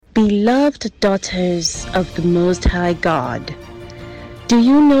Beloved daughters of the Most High God, do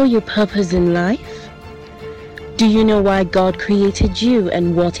you know your purpose in life? Do you know why God created you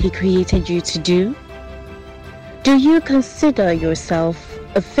and what He created you to do? Do you consider yourself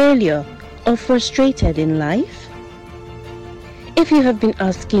a failure or frustrated in life? If you have been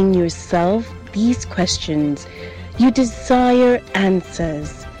asking yourself these questions, you desire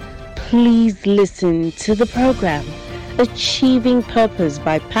answers, please listen to the program Achieving Purpose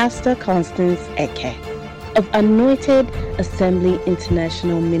by Pastor Constance Eke of Anointed Assembly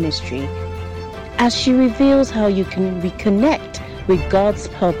International Ministry, as she reveals how you can reconnect with God's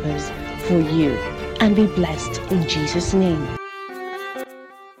purpose for you and be blessed in Jesus' name.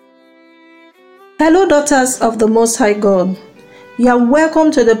 Hello, daughters of the Most High God. You are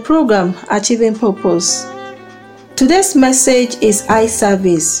welcome to the program Achieving Purpose. Today's message is eye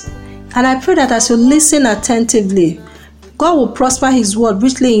service, and I pray that as you listen attentively, God will prosper His word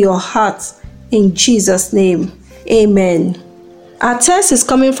richly in your heart in Jesus' name. Amen. Our text is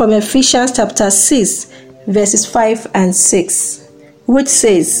coming from Ephesians chapter 6, verses 5 and 6, which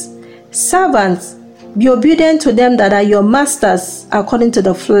says, "Servants, be obedient to them that are your masters according to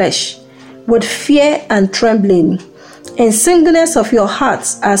the flesh, with fear and trembling, in singleness of your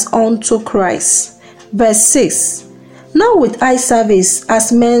hearts as unto Christ." Verse 6, "Not with eye service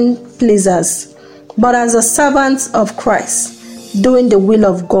as men pleasers, but as the servants of Christ, doing the will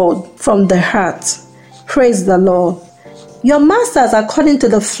of God from the heart." Praise the Lord. Your masters according to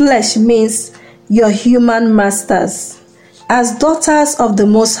the flesh means your human masters. As daughters of the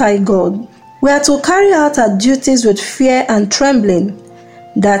Most High God, we are to carry out our duties with fear and trembling,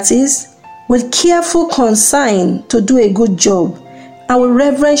 that is, with careful concern to do a good job, and with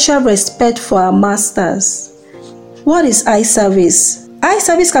reverential respect for our masters. What is eye service? Eye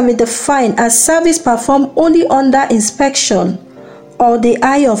service can be defined as service performed only under inspection or the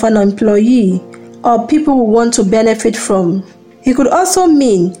eye of an employee or people who want to benefit from. It could also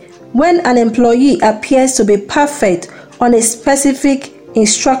mean when an employee appears to be perfect on a specific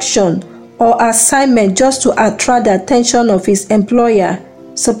instruction or assignment just to attract the attention of his employer,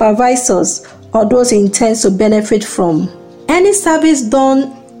 supervisors, or those he intends to benefit from. Any service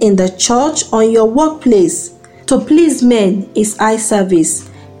done in the church or in your workplace to please men is eye service,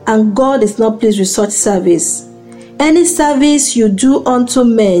 and God is not pleased with such service. Any service you do unto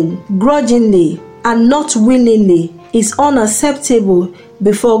men grudgingly and not willingly is unacceptable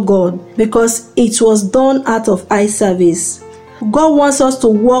before God, because it was done out of eye service. God wants us to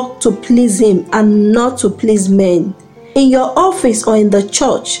work to please Him and not to please men. In your office or in the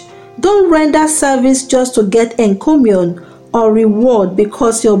church, don't render service just to get encomium or reward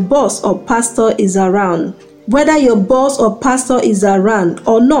because your boss or pastor is around. Whether your boss or pastor is around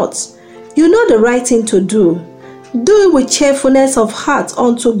or not, you know the right thing to do. Do it with cheerfulness of heart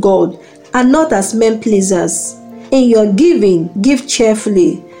unto God and not as men pleasers. In your giving, give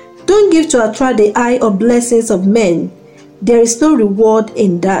cheerfully. Don't give to attract the eye or blessings of men. There is no reward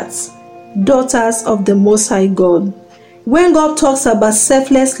in that. Daughters of the Most High God. When God talks about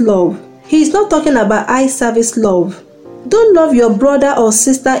selfless love, He is not talking about eye service love. Don't love your brother or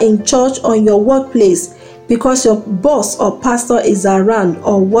sister in church or in your workplace because your boss or pastor is around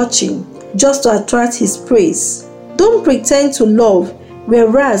or watching, just to attract his praise. Don't pretend to love,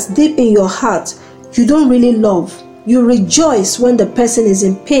 whereas deep in your heart, you don't really love. You rejoice when the person is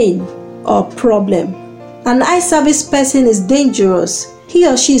in pain or problem. An eye service person is dangerous. He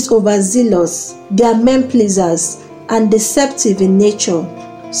or she is overzealous. They are men pleasers and deceptive in nature.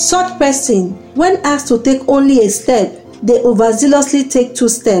 Such person, when asked to take only a step, they overzealously take 2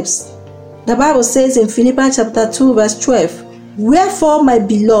 steps. The Bible says in Philippians chapter 2 verse 12, "Wherefore, my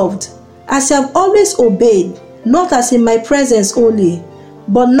beloved, as you have always obeyed, not as in my presence only,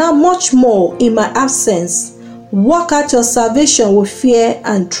 but now much more in my absence, work out your salvation with fear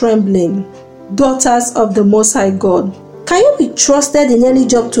and trembling." Daughters of the Most High God, can you be trusted in any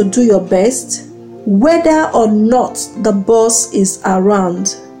job to do your best, whether or not the boss is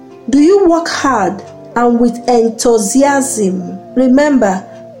around? Do you work hard and with enthusiasm? Remember,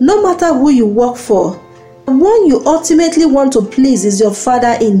 no matter who you work for, the one you ultimately want to please is your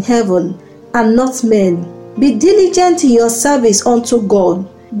Father in heaven and not men. Be diligent in your service unto God,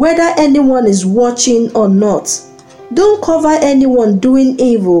 whether anyone is watching or not. Don't cover anyone doing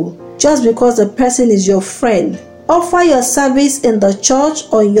evil just because the person is your friend. Offer your service in the church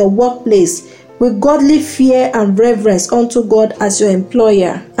or in your workplace with godly fear and reverence unto God as your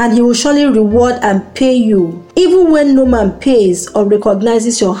employer, and He will surely reward and pay you, even when no man pays or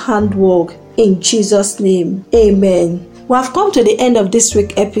recognizes your handwork. In Jesus' name, amen. We have come to the end of this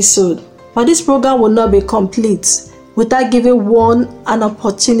week's episode, but this program will not be complete without giving one an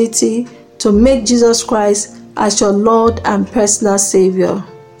opportunity to make Jesus Christ as your Lord and personal Savior.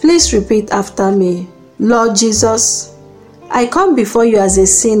 Please repeat after me. Lord Jesus, I come before you as a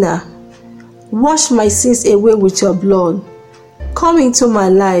sinner. Wash my sins away with your blood. Come into my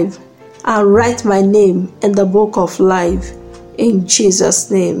life and write my name in the book of life. In Jesus'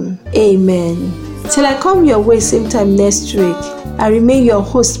 name, amen. Till I come your way same time next week, I remain your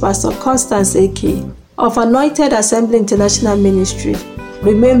host, Pastor Constance Eke of Anointed Assembly International Ministry.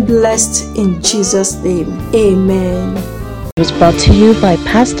 Remain blessed in Jesus' name, amen. It was brought to you by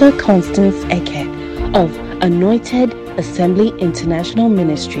Pastor Constance Eke of Anointed Assembly International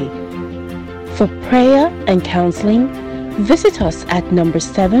Ministry. For prayer and counseling, visit us at number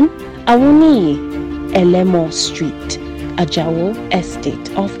 7 Awuni Elemo Street, Ajawo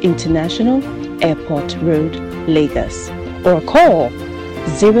Estate off International Airport Road, Lagos, or call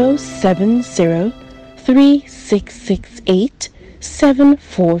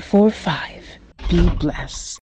 070-3668-7445. Be blessed.